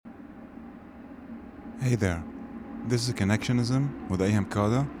Hey there, this is Connectionism with Ayham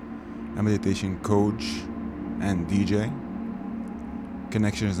Kada, a meditation coach and DJ.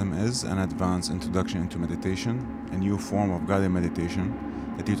 Connectionism is an advanced introduction into meditation, a new form of guided meditation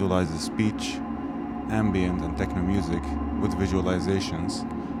that utilizes speech, ambient, and techno music with visualizations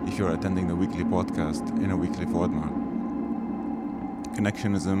if you're attending the weekly podcast in a weekly format.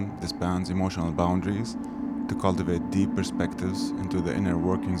 Connectionism disbands emotional boundaries to cultivate deep perspectives into the inner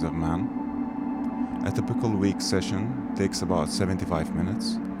workings of man. A typical week session takes about 75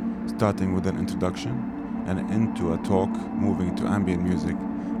 minutes, starting with an introduction and into a talk, moving to ambient music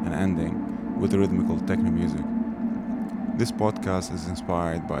and ending with rhythmical techno music. This podcast is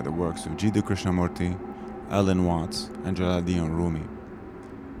inspired by the works of Jiddu Krishnamurti, Alan Watts, and Jalaluddin Rumi.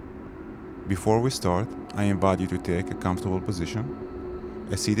 Before we start, I invite you to take a comfortable position.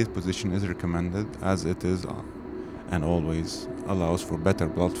 A seated position is recommended as it is and always allows for better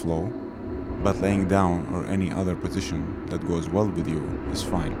blood flow, but laying down or any other position that goes well with you is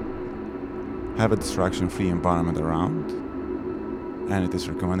fine. Have a distraction-free environment around, and it is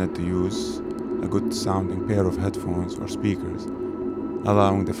recommended to use a good sounding pair of headphones or speakers,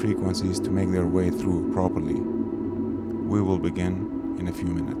 allowing the frequencies to make their way through properly. We will begin in a few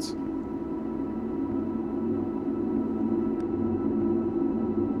minutes.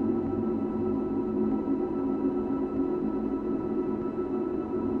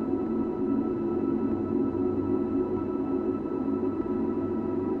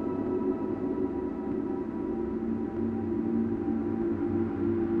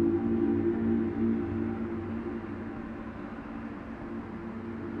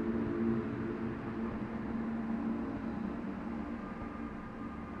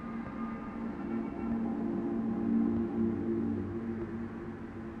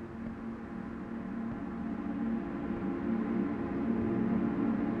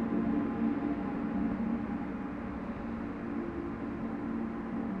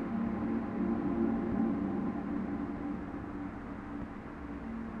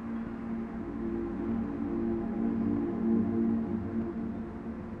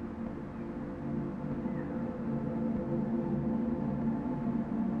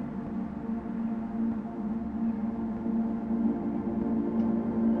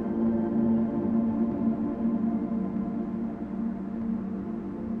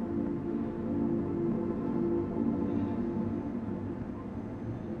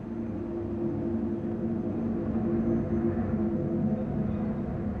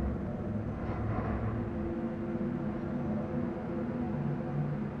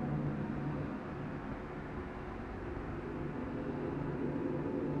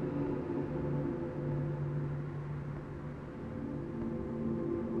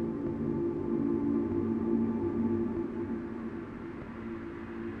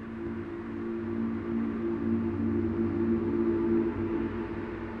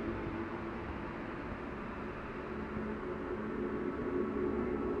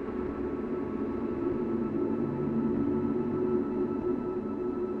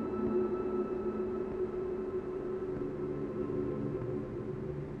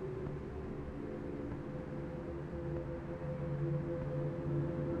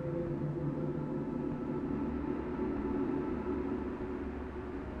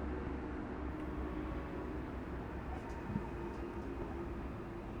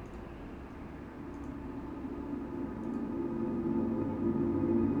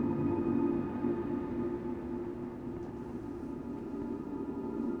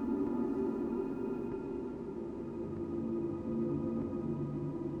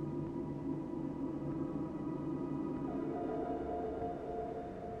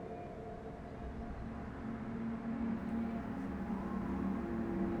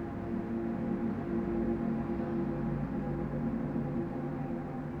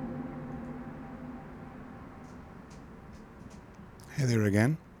 Hey there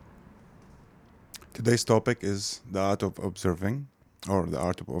again. Today's topic is the art of observing, or the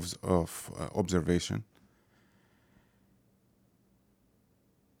art of observation,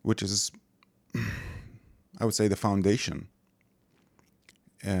 which is, I would say, the foundation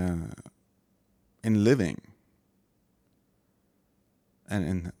uh, in living,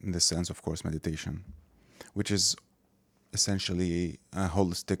 and in this sense, of course, meditation, which is essentially a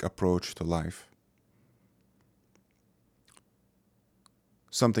holistic approach to life.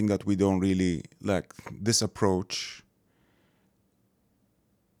 Something that we don't really like. This approach,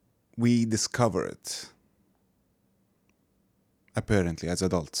 we discover it apparently as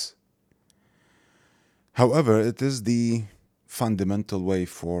adults. However, it is the fundamental way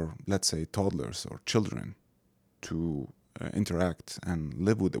for, let's say, toddlers or children to interact and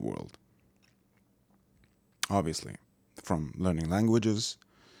live with the world. obviously, from learning languages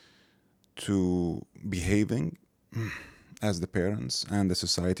to behaving as the parents and the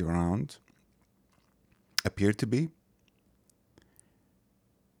society around appear to be.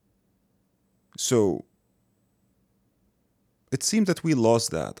 So it seems that we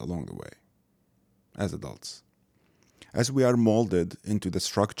lost that along the way as adults, as we are molded into the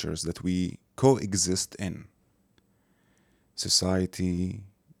structures that we coexist in: society,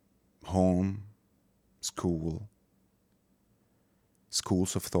 home, school,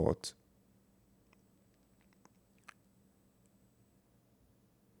 schools of thought.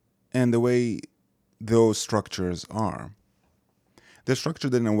 And the way those structures are, they're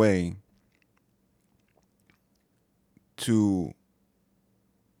structured in a way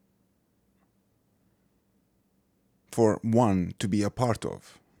for one to be a part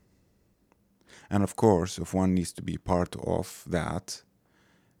of. And of course, if one needs to be part of that,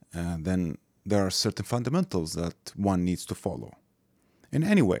 then there are certain fundamentals that one needs to follow in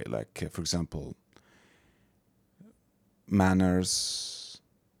any way, like, for example, manners,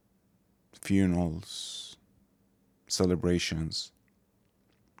 funerals, celebrations,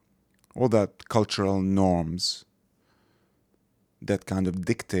 all that cultural norms that kind of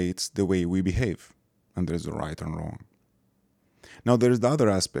dictates the way we behave, and there's a right and wrong. Now, there's the other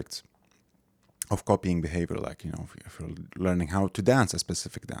aspects of copying behavior, like, if you're learning how to dance a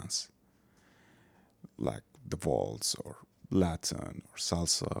specific dance, like the waltz or Latin or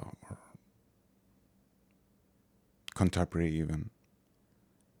salsa or contemporary even.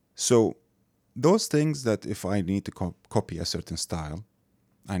 So those things that if I need to copy a certain style,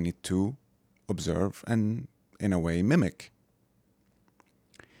 I need to observe and in a way mimic.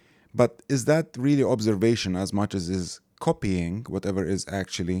 But is that really observation as much as is copying whatever is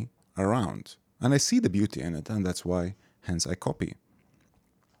actually around? And I see the beauty in it, and that's why, hence, I copy.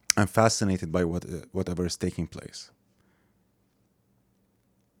 I'm fascinated by whatever is taking place.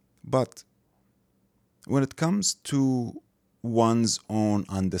 But when it comes to one's own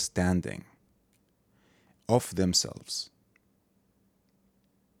understanding of themselves,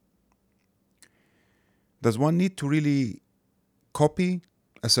 does one need to really copy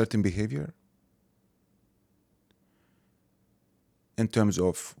a certain behavior in terms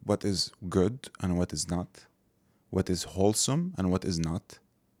of what is good and what is not, what is wholesome and what is not?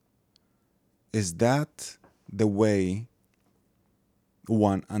 Is that the way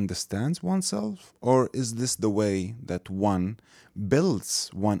one understands oneself, or is this the way that one builds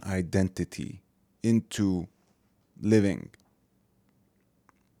one identity into living?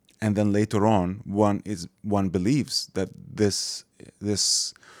 And then later on, one believes that this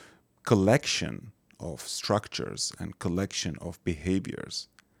collection of structures and collection of behaviors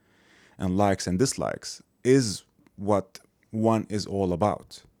and likes and dislikes is what one is all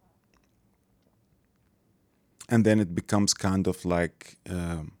about. And then it becomes kind of like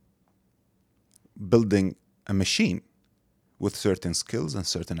building a machine with certain skills and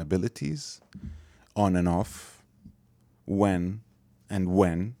certain abilities, on and off, when.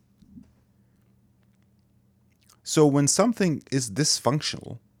 So when something is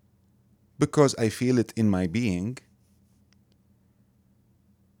dysfunctional, because I feel it in my being,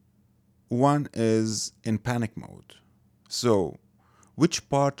 one is in panic mode. So which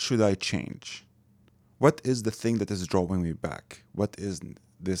part should I change? What is the thing that is drawing me back? What is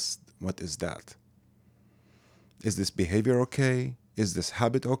this? What is that? Is this behavior okay? Is this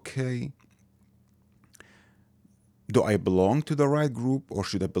habit okay? Do I belong to the right group, or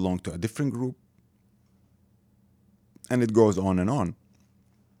should I belong to a different group? And it goes on and on.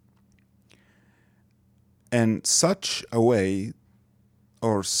 And such a way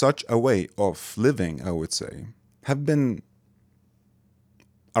of living, I would say, have been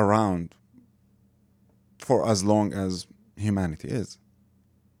around for as long as humanity is.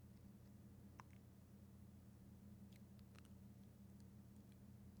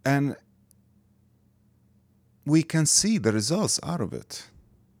 And we can see the results out of it.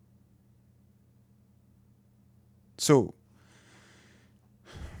 So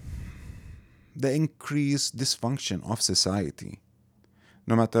the increased dysfunction of society,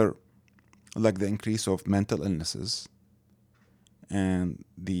 no matter like the increase of mental illnesses and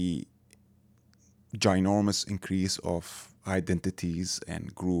the ginormous increase of identities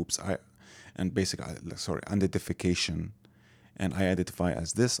and groups, identification, and I identify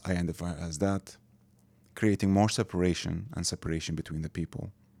as this, I identify as that, creating more separation between the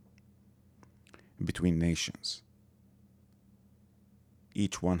people, between nations.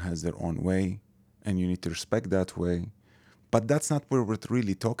 Each one has their own way, and you need to respect that way. But that's not what we're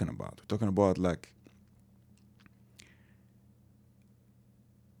really talking about. We're talking about like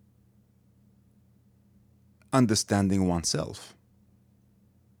understanding oneself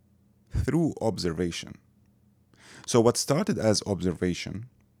through observation. So what started as observation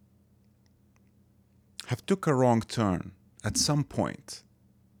have took a wrong turn at some point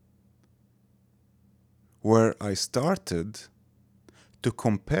where I started to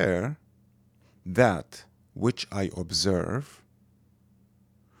compare that which I observe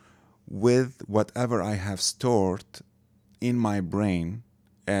with whatever I have stored in my brain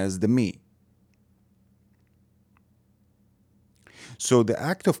as the me. So the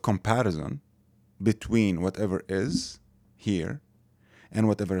act of comparison between whatever is here and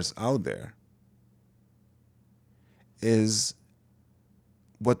whatever is out there is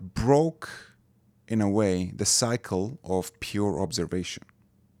what broke, in a way, the cycle of pure observation.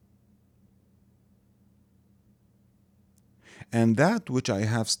 And that which I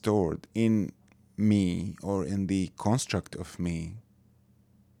have stored in me or in the construct of me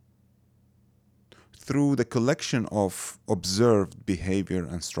through the collection of observed behavior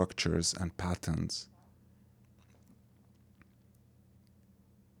and structures and patterns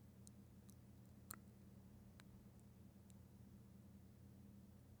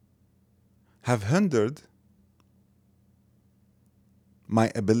have hindered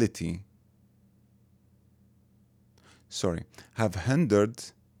my ability, have hindered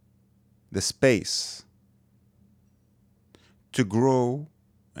the space to grow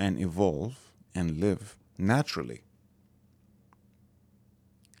and evolve and live naturally.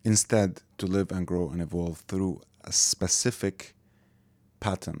 Instead, to live and grow and evolve through a specific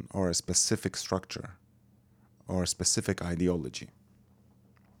pattern or a specific structure or a specific ideology.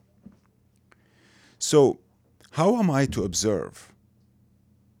 So, how am I to observe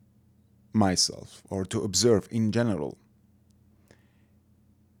myself or to observe in general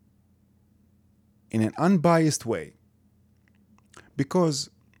in an unbiased way? Because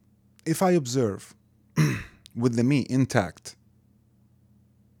if I observe with the me intact,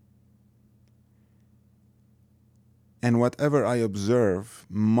 and whatever I observe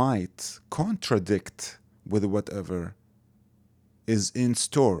might contradict with whatever is in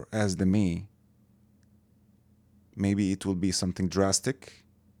store as the me, maybe it will be something drastic,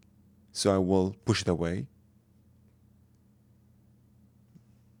 so I will push it away.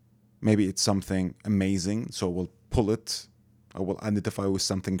 Maybe it's something amazing, so I will pull it. I will identify with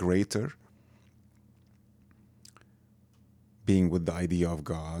something greater, being with the idea of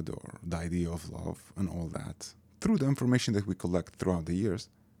God or the idea of love and all that, through the information that we collect throughout the years.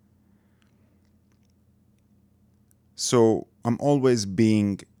 So I'm always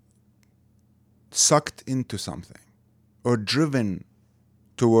being sucked into something or driven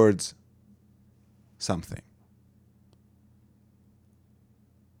towards something.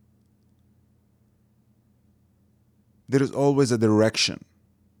 There is always a direction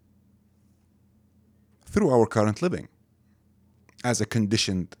through our current living as a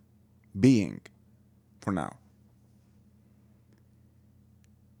conditioned being for now.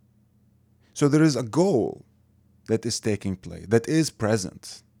 So there is a goal that is taking place, that is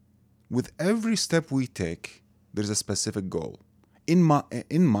present. With every step we take, there's a specific goal in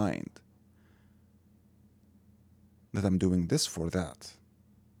mind, that I'm doing this for that.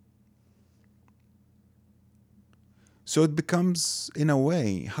 So it becomes, in a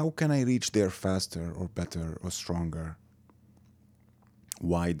way, how can I reach there faster or better or stronger,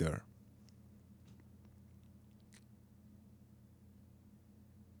 wider?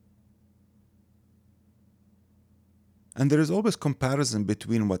 And there is always comparison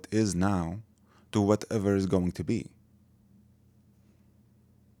between what is now to whatever is going to be.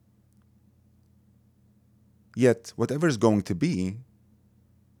 Yet, whatever is going to be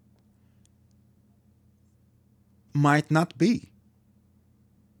might not be.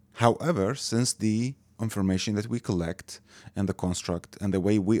 However, since the information that we collect and the construct and the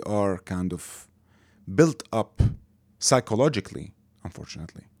way we are kind of built up psychologically,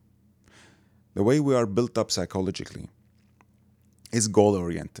 unfortunately, the way we are built up psychologically is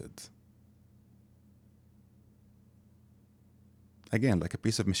goal-oriented. Again, like a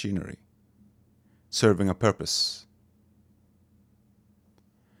piece of machinery, serving a purpose.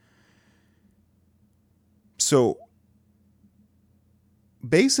 So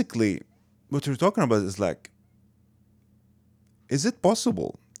basically, what we're talking about is like, is it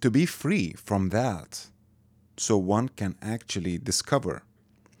possible to be free from that so one can actually discover,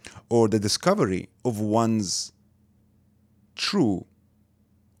 or the discovery of one's true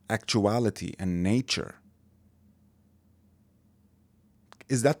actuality and nature?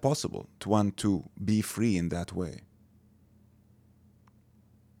 Is that possible to one to be free in that way?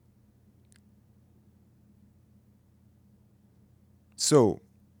 So,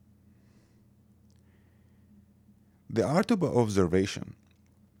 the art of observation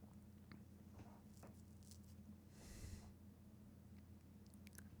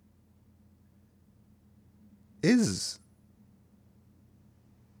is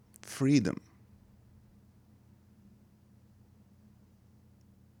freedom.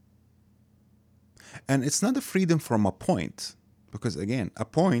 And it's not a freedom from a point, because again, a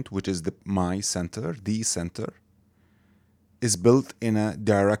point, which is my center, the center, is built in a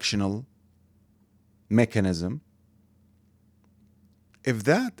directional mechanism. If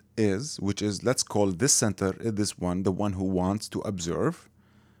that is, which is, let's call this center, this one, the one who wants to observe,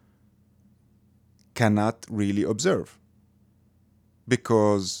 cannot really observe.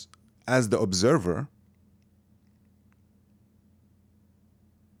 Because as the observer,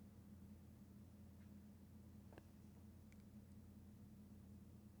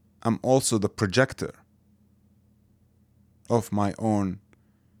 I'm also the projector of my own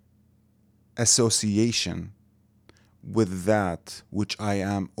association with that which I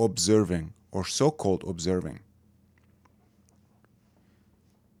am observing, or so-called observing.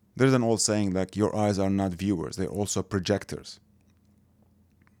 There's an old saying like, your eyes are not viewers, they're also projectors.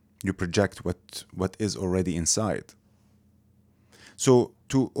 You project what is already inside. So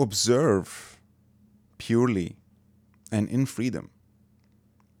to observe purely and in freedom,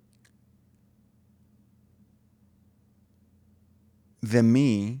 the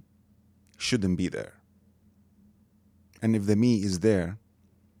me shouldn't be there. And if the me is there,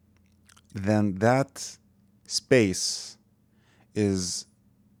 then that space is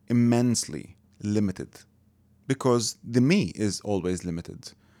immensely limited, because the me is always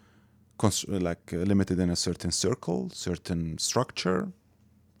limited, limited in a certain circle, certain structure,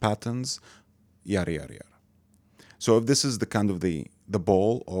 patterns, yada yada yada. So if this is the kind of the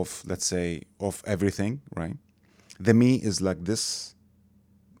ball of, let's say, of everything, right? The me is like this,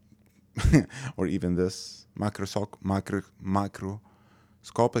 or even this,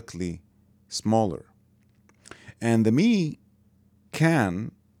 macroscopically smaller. And the me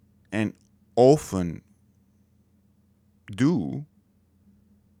can and often do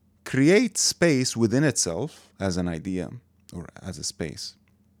create space within itself as an idea or as a space.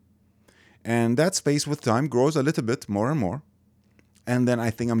 And that space with time grows a little bit more and more. And then I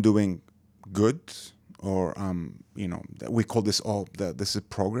think I'm doing good, or we call this this is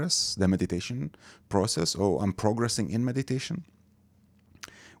progress, the meditation process. Oh, I'm progressing in meditation,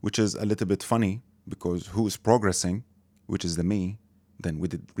 which is a little bit funny, because who is progressing, which is the me, then we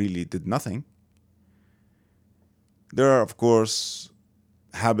really did nothing. There are, of course,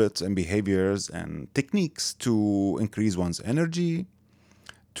 habits and behaviors and techniques to increase one's energy,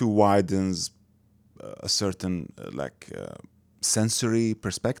 to widen a certain sensory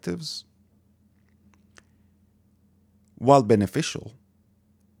perspectives, while beneficial,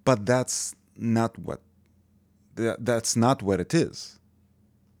 but that's not what it is.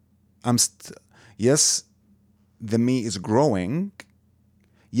 Yes, the me is growing,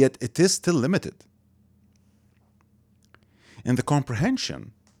 yet it is still limited. And the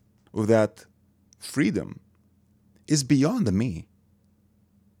comprehension of that freedom is beyond the me,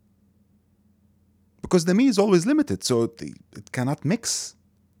 because the me is always limited, so it cannot mix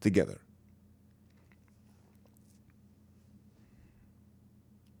together.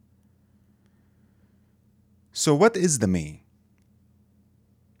 So what is the me?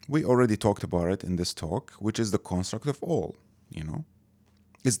 We already talked about it in this talk, which is the construct of all,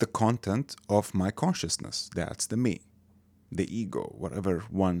 It's the content of my consciousness. That's the me, the ego, whatever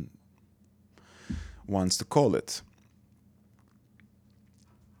one wants to call it.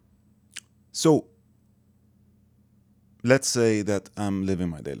 So let's say that I'm living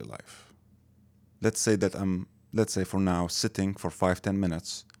my daily life. Let's say for now, sitting for 5-10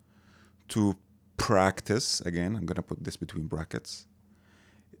 minutes to practice, again, I'm going to put this between brackets,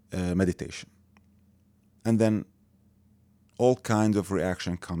 meditation. And then all kinds of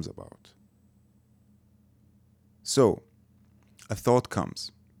reaction comes about. So a thought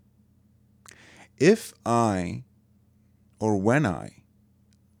comes. If I, or when I,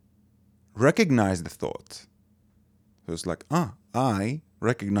 recognize the thought, so it's like, I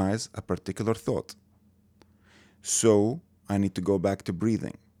recognize a particular thought. So I need to go back to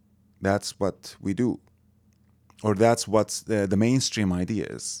breathing. That's what we do. Or that's what the mainstream idea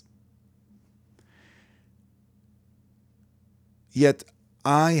is. Yet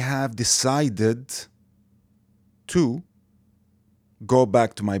I have decided to go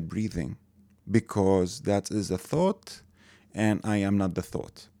back to my breathing, because that is a thought and I am not the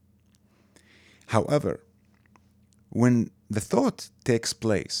thought. However, when the thought takes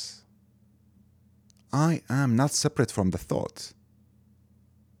place, I am not separate from the thought.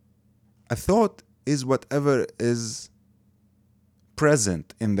 A thought is whatever is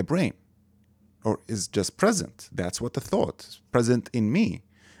present in the brain, or is just present. That's what the thought is present in me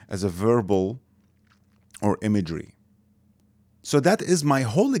as a verbal or imagery. So that is my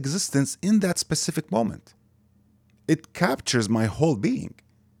whole existence in that specific moment. It captures my whole being.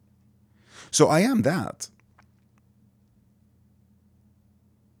 So I am that.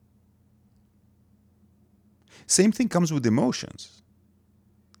 Same thing comes with emotions.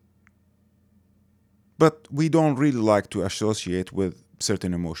 But we don't really like to associate with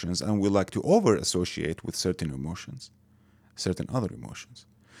certain emotions, and we like to over associate with certain emotions, certain other emotions.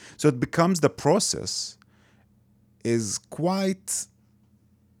 So it becomes the process is quite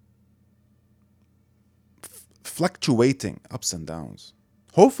fluctuating ups and downs.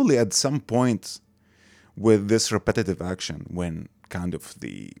 Hopefully at some point with this repetitive action, when kind of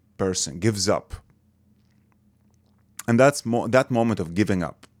the person gives up, and that moment of giving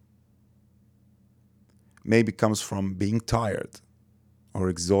up maybe comes from being tired or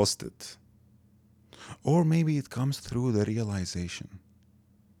exhausted, or maybe it comes through the realization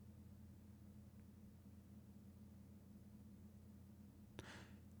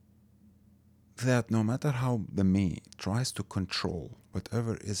that no matter how the me tries to control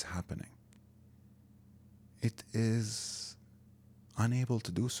whatever is happening, it is unable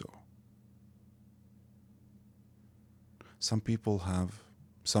to do so.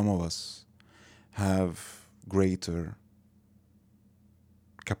 Some of us have greater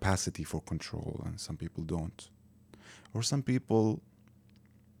capacity for control, and some people don't. Or some people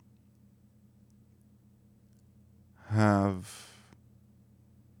have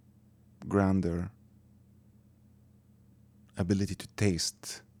grander ability to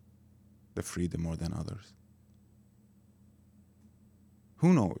taste the freedom more than others.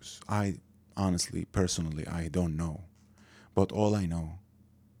 Who knows? I honestly, personally, I don't know. But all I know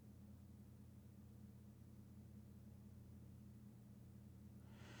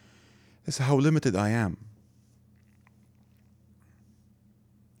is how limited I am.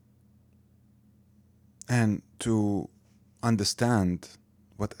 And to understand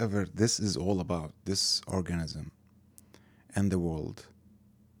whatever this is all about, this organism and the world,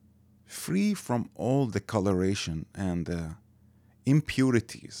 free from all the coloration and the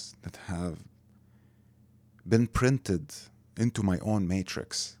impurities that have been printed into my own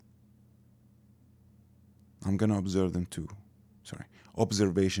matrix. I'm going to observe them too. Sorry.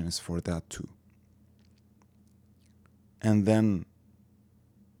 Observation is for that too. And then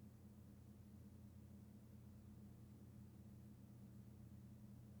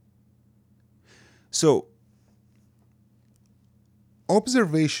so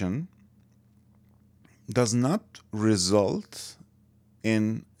observation does not result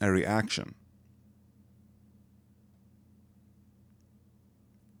in a reaction.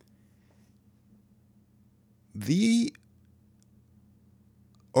 The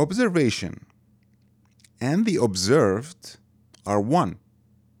observation and the observed are one.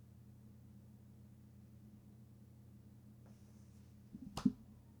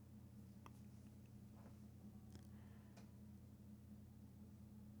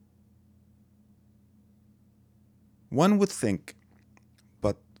 One would think,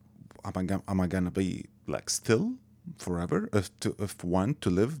 but am I gonna be like still forever if one to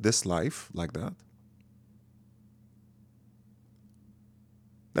live this life like that?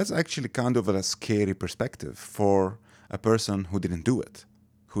 That's actually kind of a scary perspective for a person who didn't do it,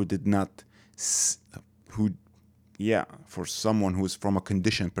 who did not, for someone who's from a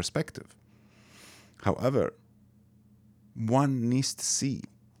conditioned perspective. However, one needs to see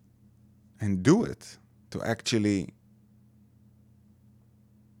and do it to actually,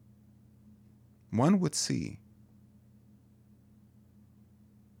 one would see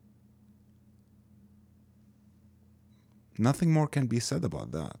nothing more can be said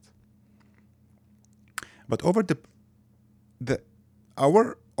about that. But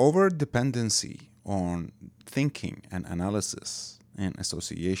our over dependency on thinking and analysis and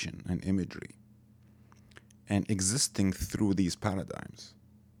association and imagery and existing through these paradigms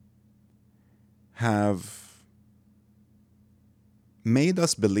have made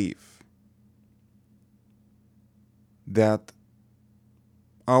us believe that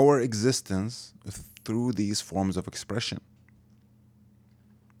our existence through these forms of expression.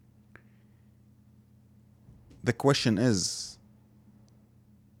 The question is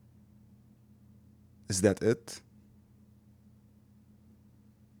that it?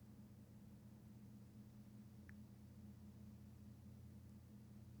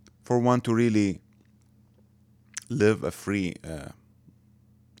 For one to really live freely,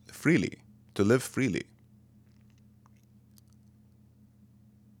 to live freely,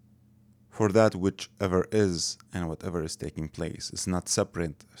 for that whichever is and whatever is taking place is not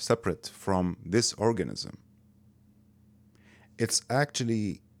separate from this organism. It's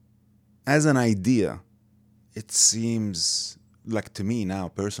actually, as an idea, it seems like, to me now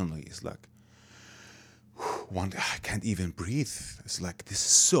personally, it's like, one, I can't even breathe. It's like, this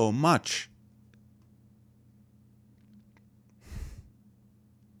is so much.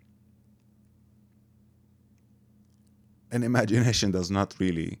 And imagination does not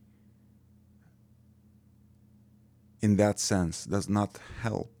really, in that sense, does not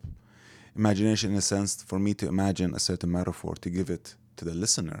help. Imagination, in a sense, for me to imagine a certain metaphor, to give it to the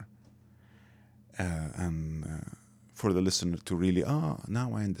listener, and for the listener to really,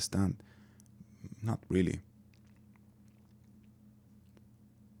 now I understand. Not really.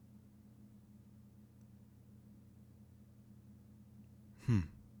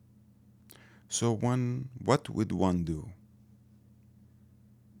 So what would one do?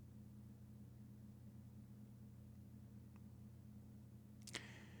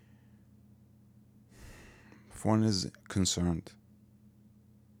 If one is concerned,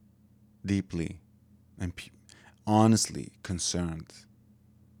 deeply and honestly concerned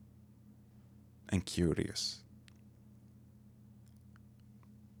and curious,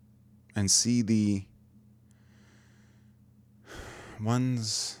 and see the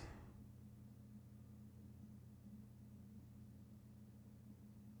one's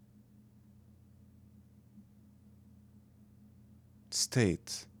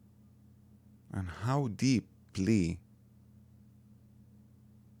state and how deeply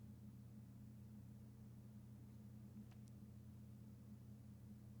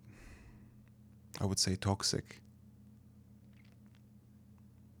I would say toxic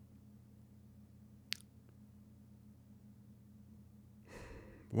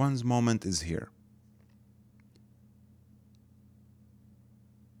one's moment is here.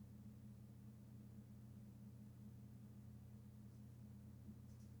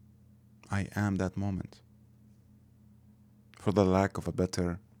 I am that moment. For the lack of a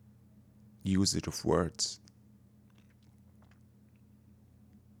better usage of words,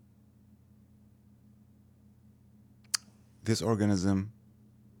 this organism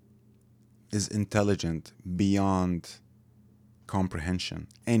is intelligent beyond comprehension,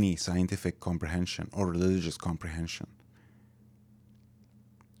 any scientific comprehension or religious comprehension.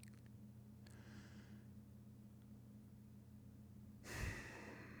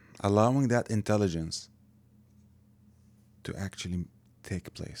 Allowing that intelligence to actually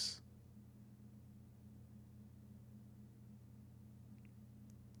take place.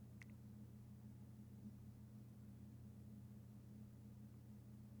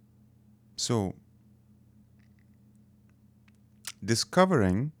 So,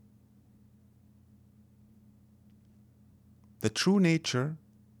 discovering the true nature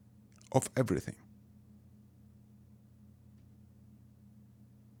of everything.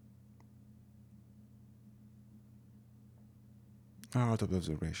 Out of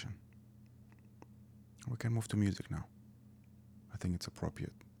observation. We can move to music now. I think it's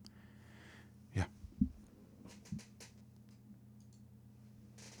appropriate. Yeah.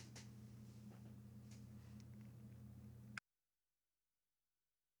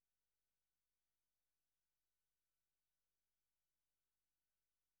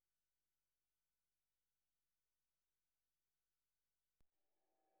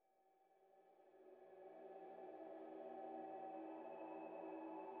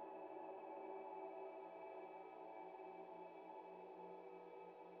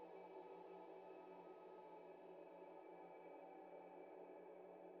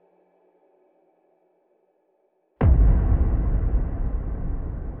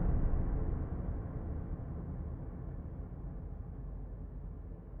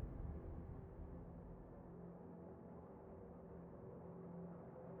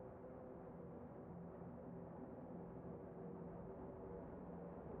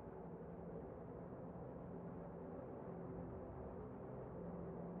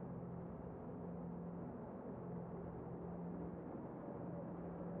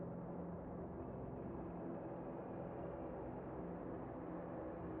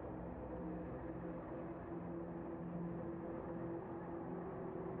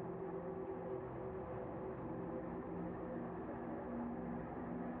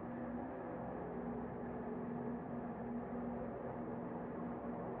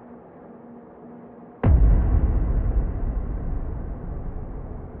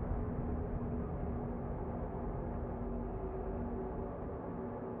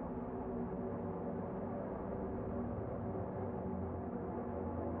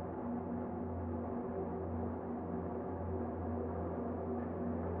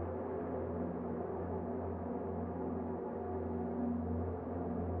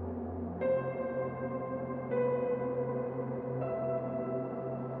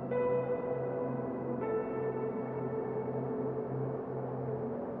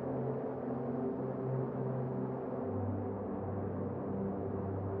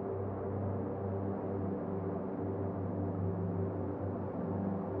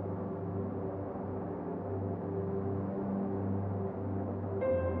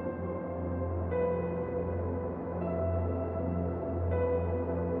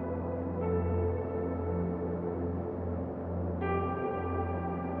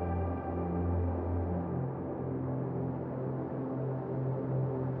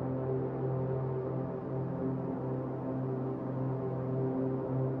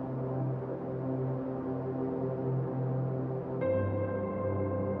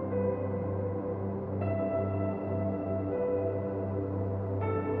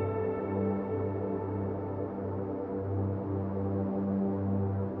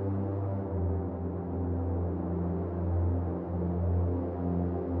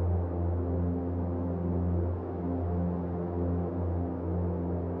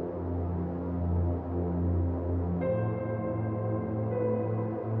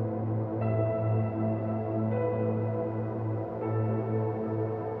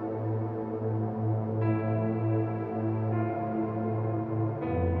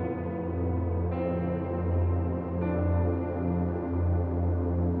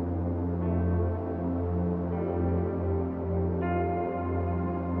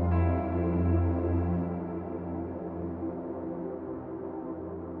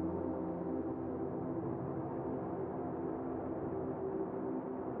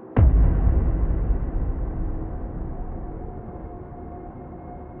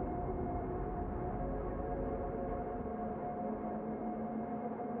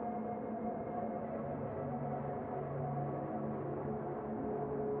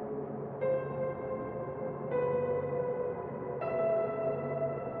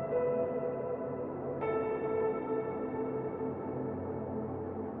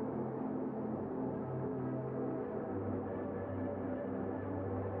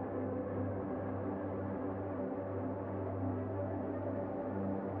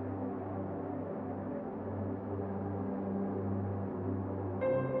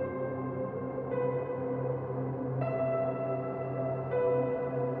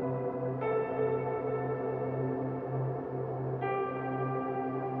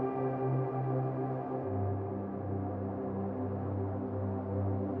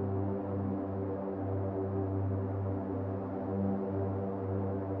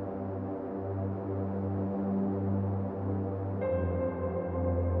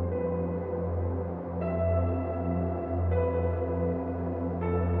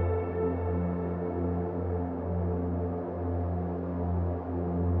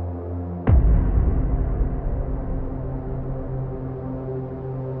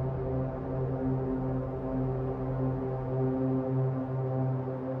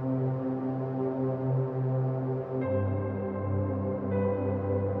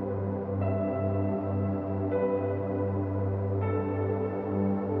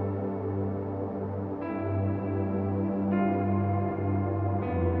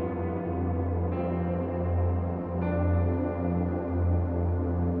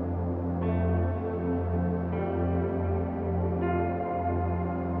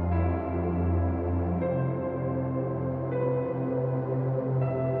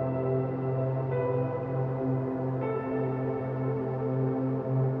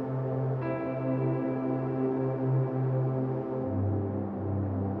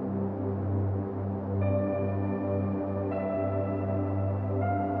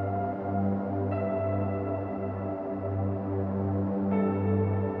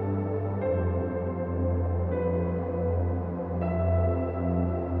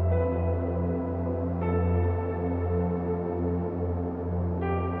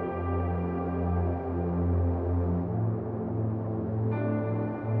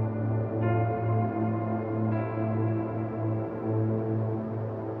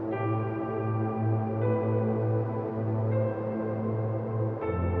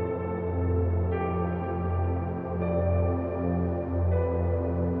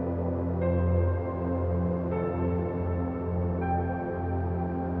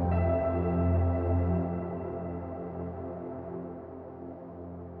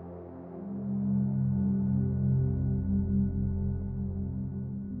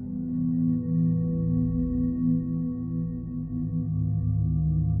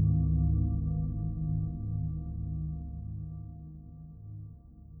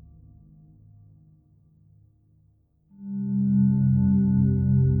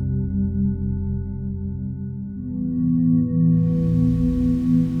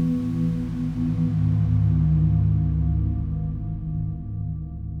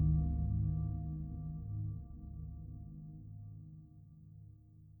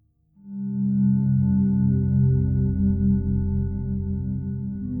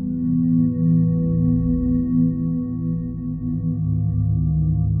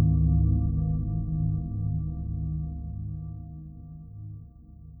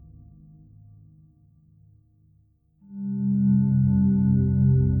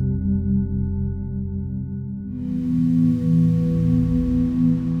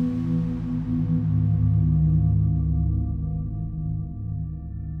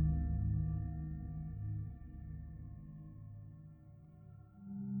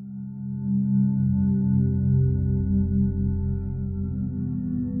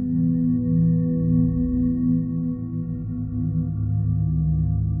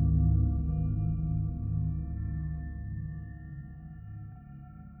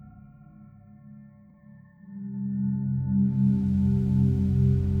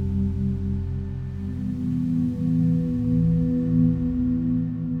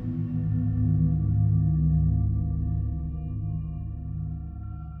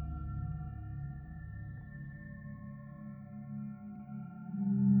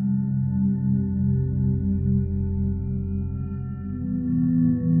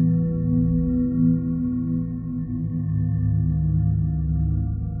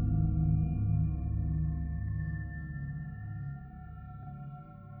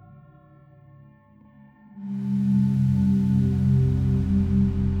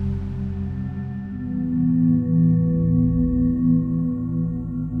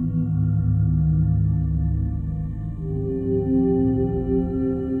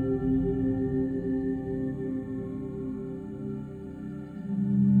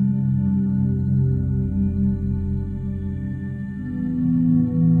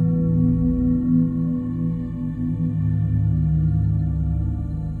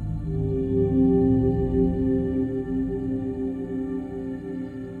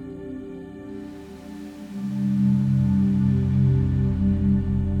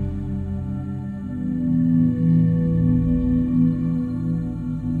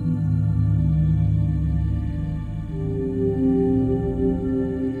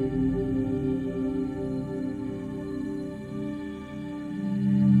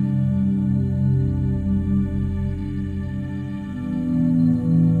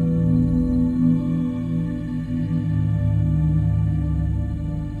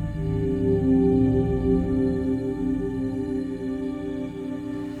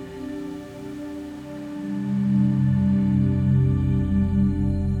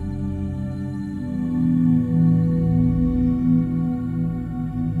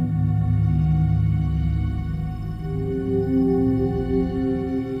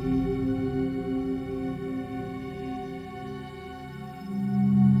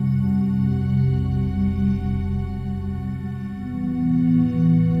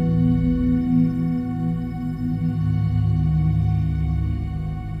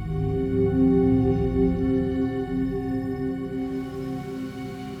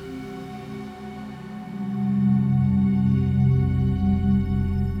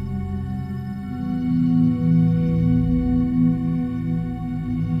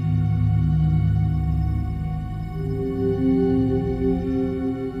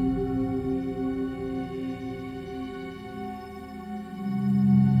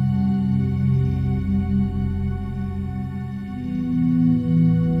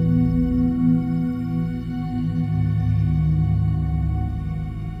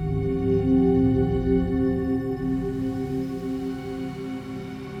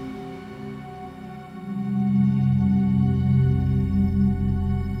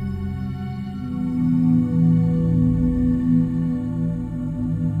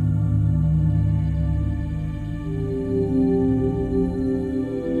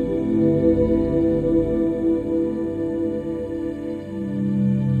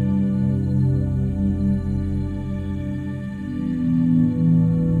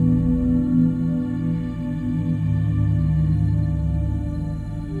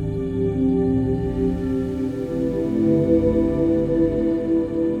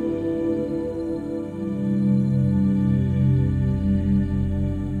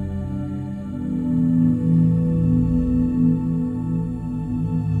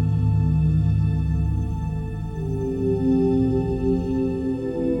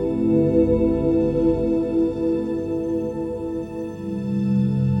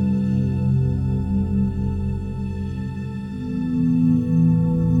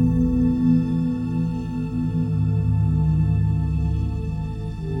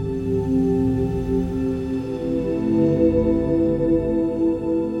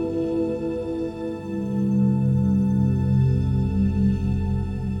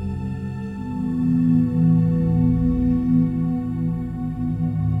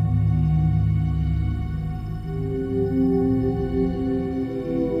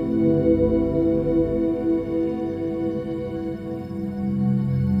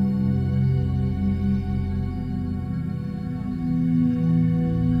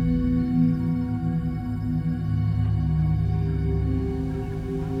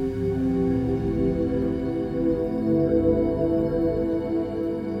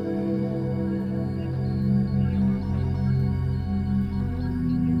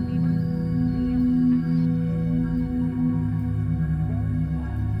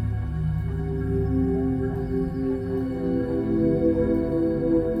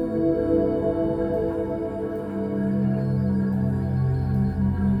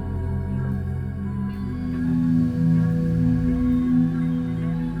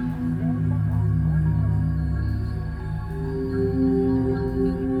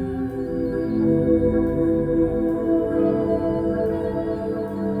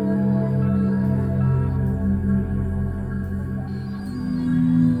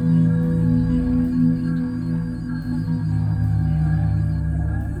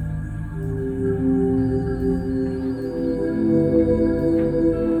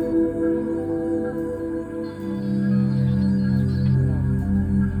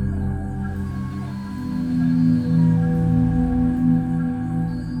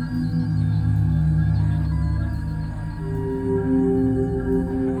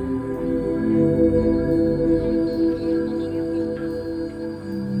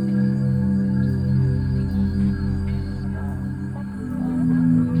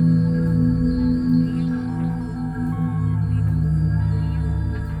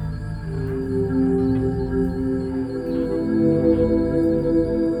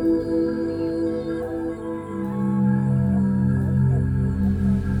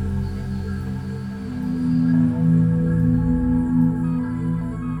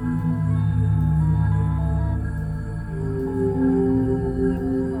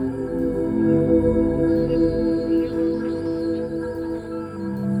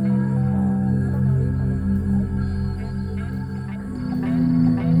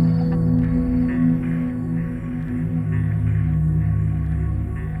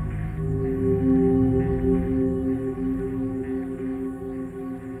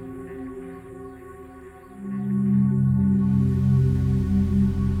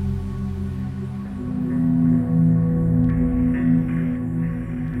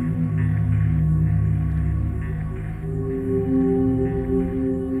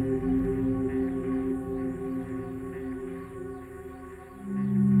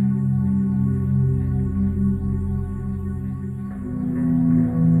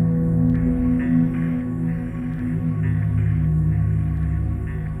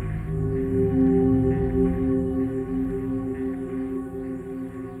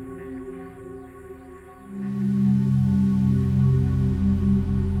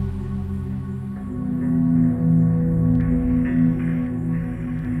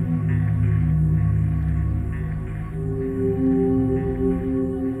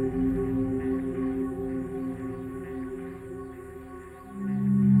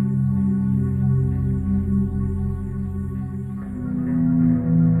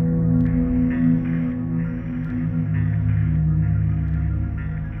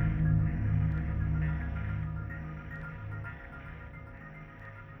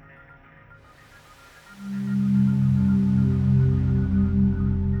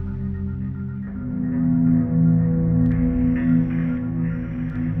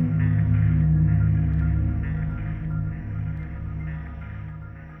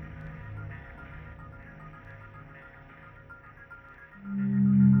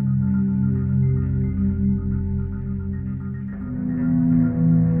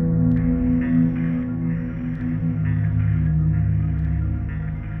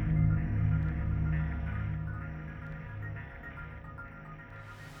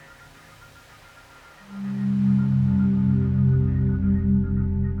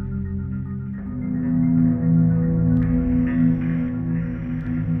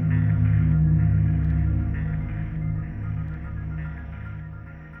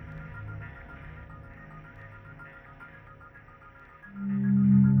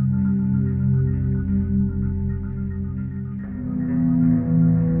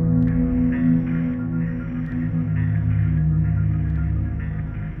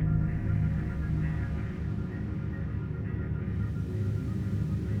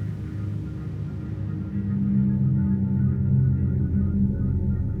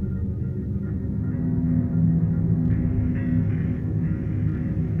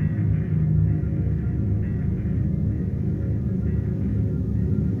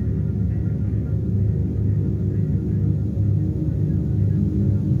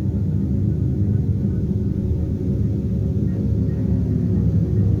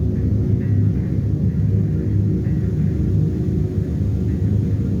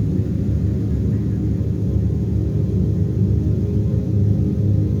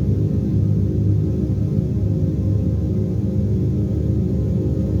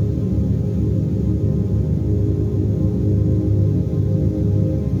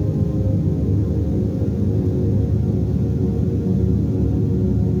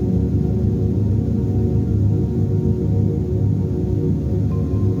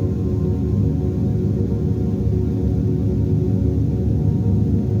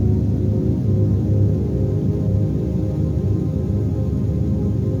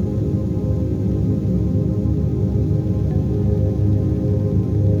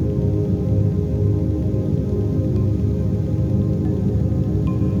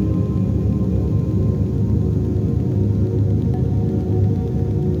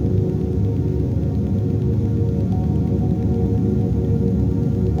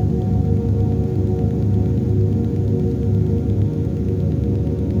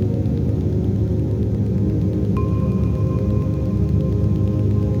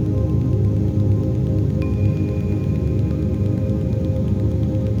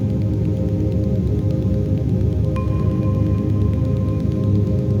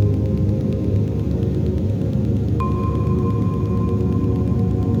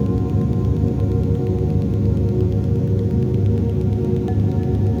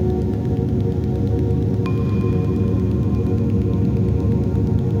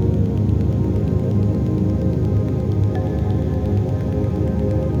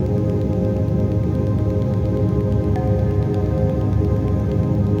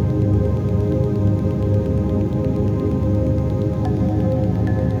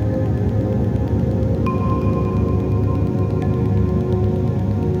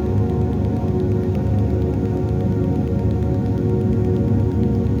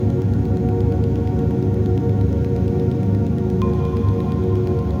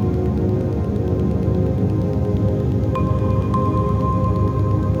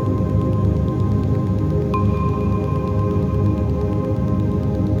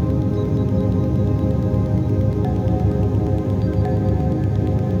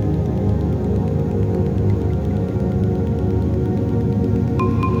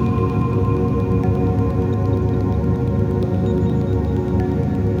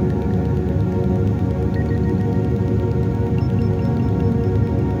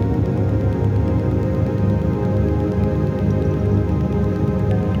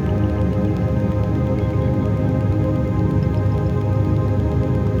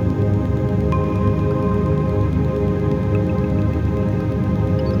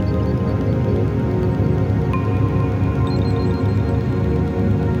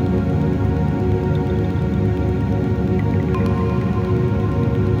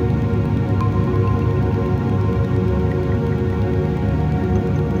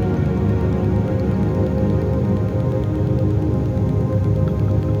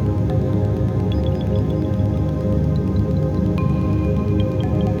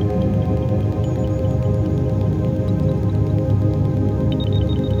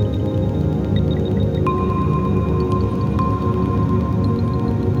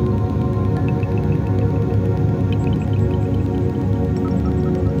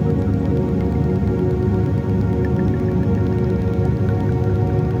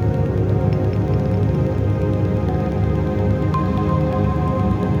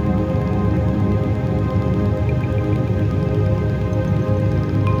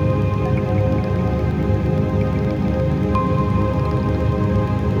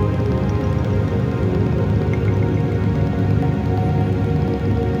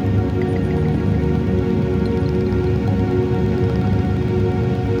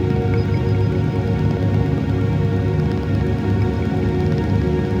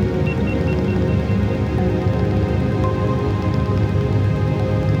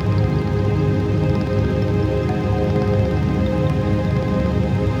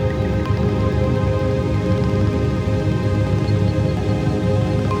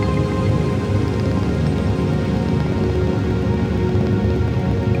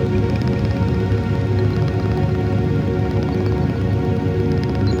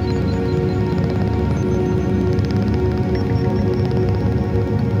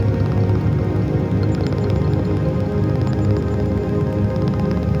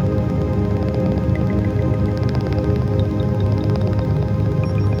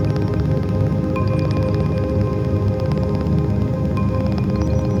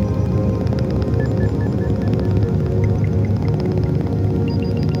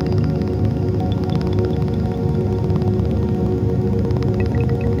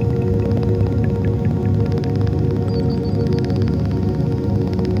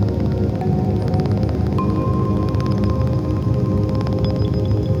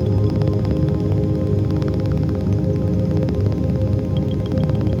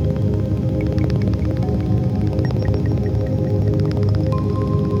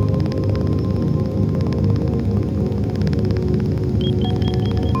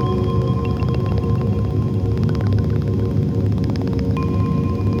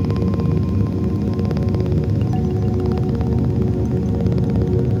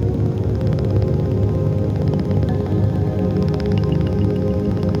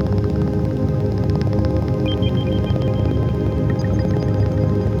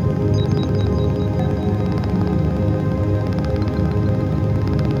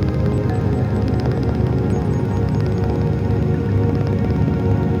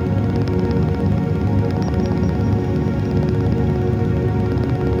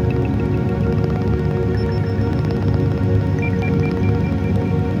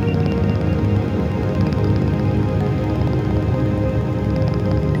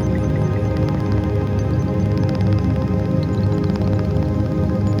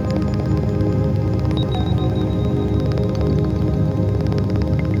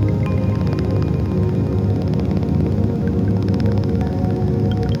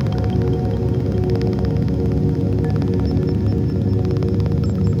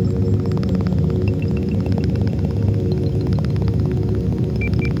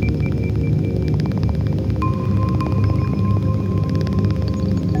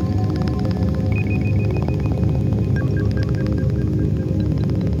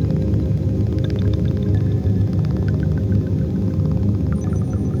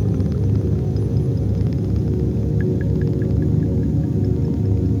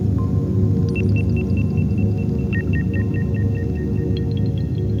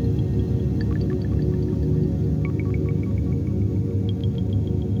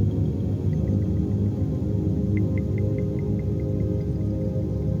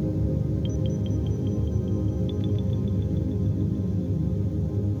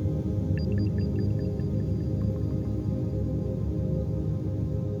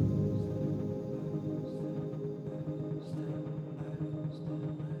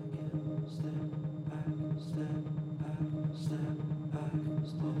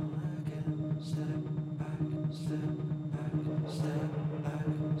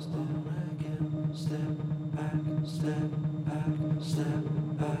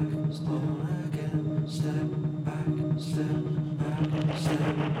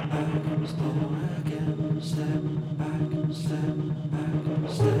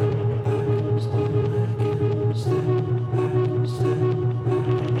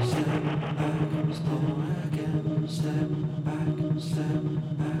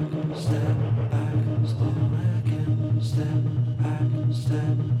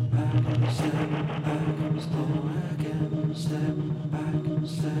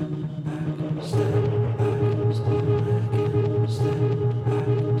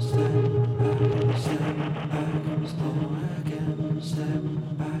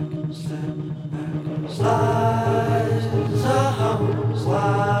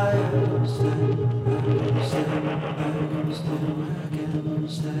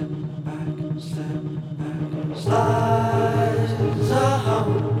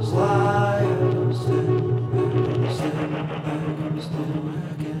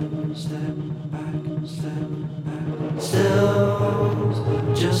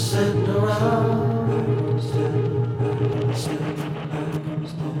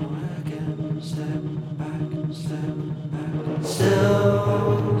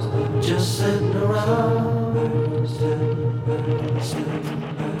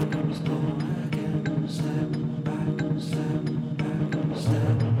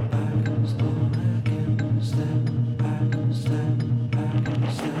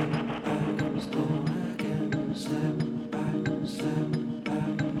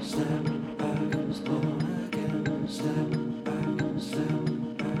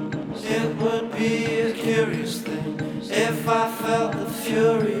 It would be a curious thing if I felt the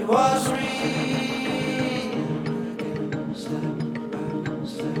fury was real.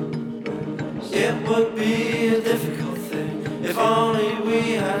 It would be a difficult thing if only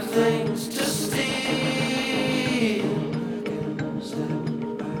we had things to steal.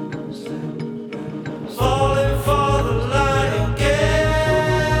 Falling for the light again.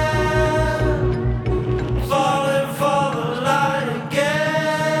 Falling for the light again.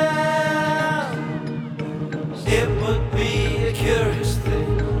 It would be a curious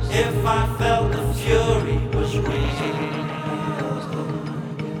thing if I felt the fury was real.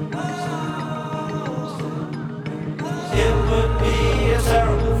 It would be a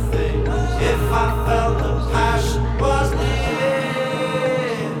terrible thing if I felt the passion was near.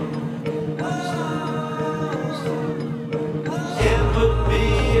 It would be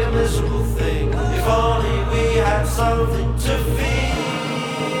a miserable thing if only we had something to